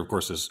spiritual director, of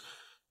course, is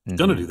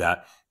going to do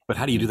that, but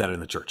how do you do that in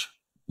the church?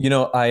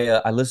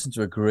 I listened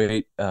to a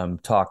great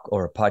talk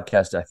or a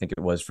podcast, I think it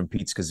was, from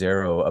Pete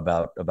Scazzaro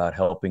about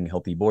helping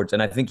healthy boards.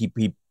 And I think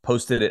he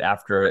posted it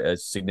after a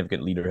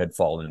significant leader had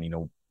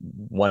fallen,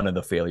 one of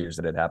the failures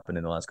that had happened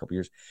in the last couple of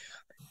years.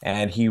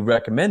 And he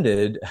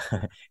recommended,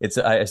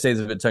 I say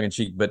this a bit tongue in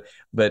cheek,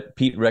 but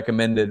Pete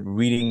recommended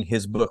reading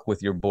his book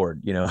with your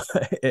board,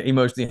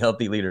 Emotionally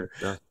Healthy Leader.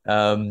 Yeah.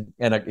 And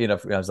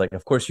I was like,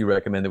 of course you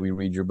recommend that we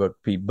read your book,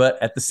 Pete.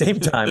 But at the same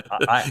time,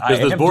 because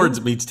those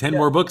boards meets 10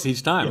 more books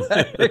each time.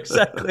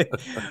 Exactly.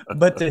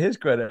 But to his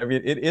credit,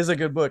 it is a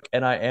good book,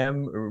 and I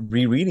am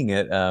rereading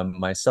it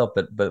myself.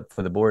 But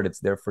for the board, it's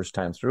their first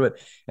time through it,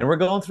 and we're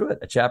going through it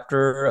a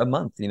chapter a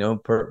month,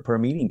 per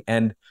meeting.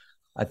 And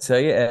I tell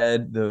you,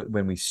 Ed,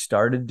 when we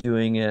started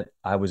doing it,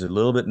 I was a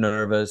little bit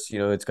nervous.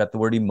 It's got the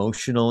word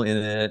emotional in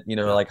it.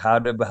 Like how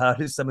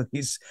do some of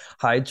these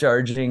high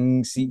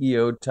charging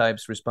CEO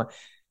types respond?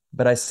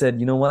 But I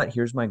said, you know what?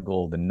 Here's my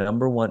goal. The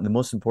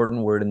most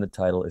important word in the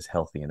title is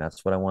healthy. And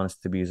that's what I want us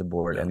to be as a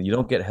board. Yeah. And you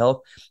don't get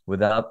health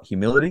without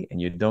humility, and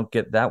you don't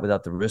get that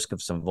without the risk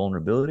of some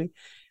vulnerability.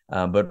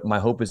 But my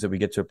hope is that we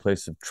get to a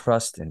place of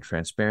trust and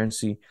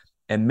transparency.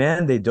 And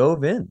man, they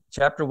dove in.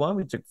 Chapter 1,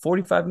 we took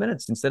 45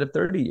 minutes instead of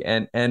 30.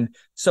 And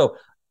so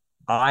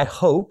I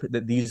hope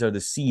that these are the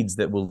seeds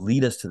that will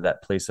lead us to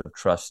that place of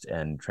trust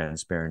and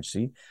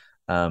transparency.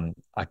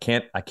 I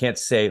can't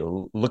say,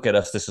 look at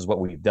us, this is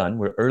what we've done.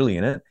 We're early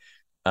in it.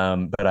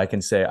 But I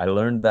can say I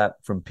learned that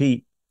from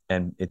Pete,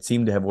 and it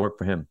seemed to have worked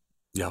for him.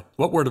 Yeah.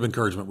 What word of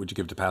encouragement would you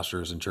give to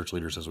pastors and church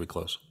leaders as we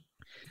close?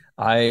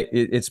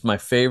 It's my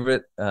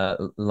favorite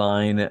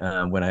line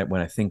when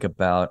I think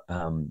about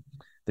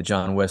the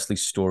John Wesley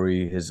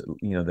story. His,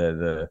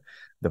 the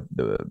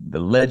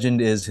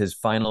legend is his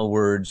final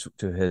words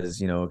to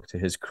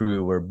his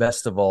crew were,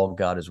 best of all,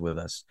 God is with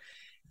us.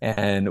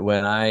 And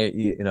when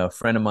a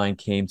friend of mine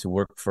came to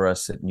work for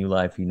us at New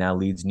Life, he now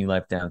leads New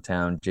Life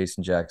Downtown,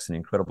 Jason Jackson,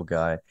 incredible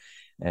guy.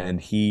 And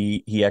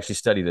he actually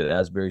studied at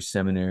Asbury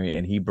Seminary,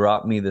 and he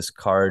brought me this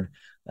card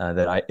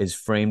that is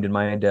framed in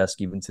my desk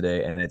even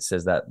today. And it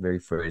says that very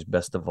phrase,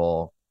 best of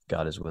all,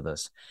 God is with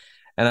us.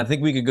 And I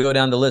think we could go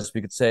down the list.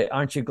 We could say,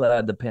 aren't you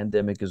glad the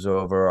pandemic is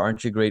over?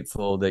 Aren't you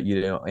grateful that,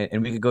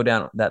 and we could go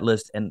down that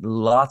list, and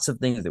lots of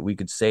things that we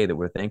could say that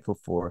we're thankful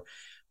for.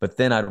 But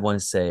then I'd want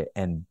to say,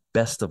 and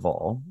best of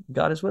all,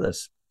 God is with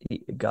us.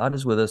 God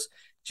is with us.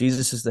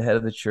 Jesus is the head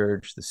of the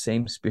church. The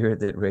same Spirit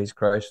that raised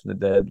Christ from the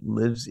dead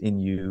lives in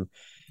you.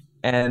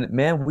 And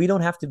man, we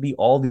don't have to be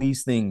all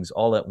these things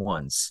all at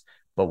once,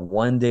 but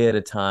one day at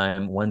a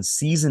time, one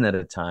season at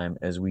a time,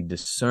 as we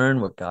discern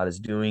what God is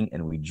doing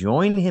and we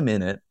join him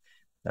in it.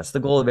 That's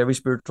the goal of every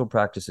spiritual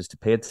practice, is to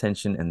pay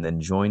attention and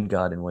then join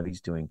God in what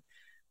he's doing.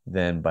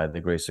 Then by the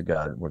grace of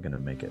God, we're going to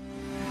make it.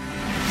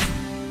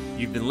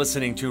 You've been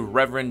listening to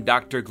Reverend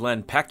Dr.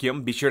 Glenn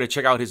Packiam. Be sure to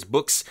check out his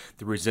books,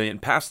 The Resilient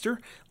Pastor,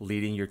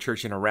 Leading Your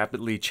Church in a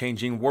Rapidly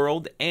Changing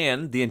World,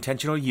 and The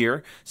Intentional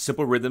Year,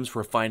 Simple Rhythms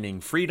for Finding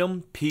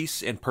Freedom,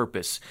 Peace, and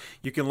Purpose.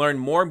 You can learn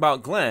more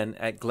about Glenn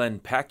at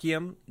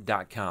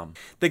glennpackiam.com.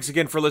 Thanks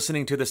again for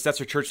listening to the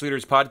Stetzer Church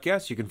Leaders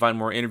Podcast. You can find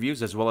more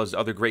interviews as well as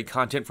other great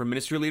content from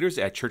ministry leaders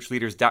at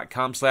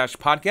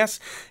churchleaders.com/podcast.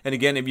 And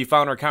again, if you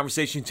found our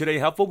conversation today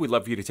helpful, we'd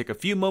love for you to take a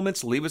few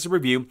moments, leave us a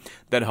review.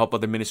 That'll help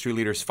other ministry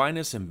leaders find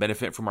us and benefit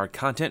from our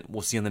content.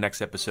 We'll see you in the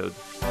next episode.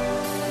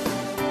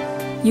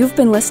 You've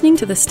been listening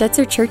to the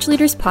Stetzer Church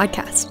Leaders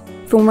Podcast.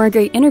 For more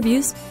great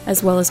interviews,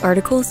 as well as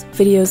articles,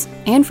 videos,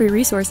 and free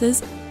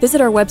resources,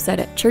 visit our website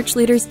at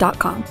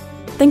churchleaders.com.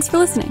 Thanks for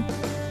listening.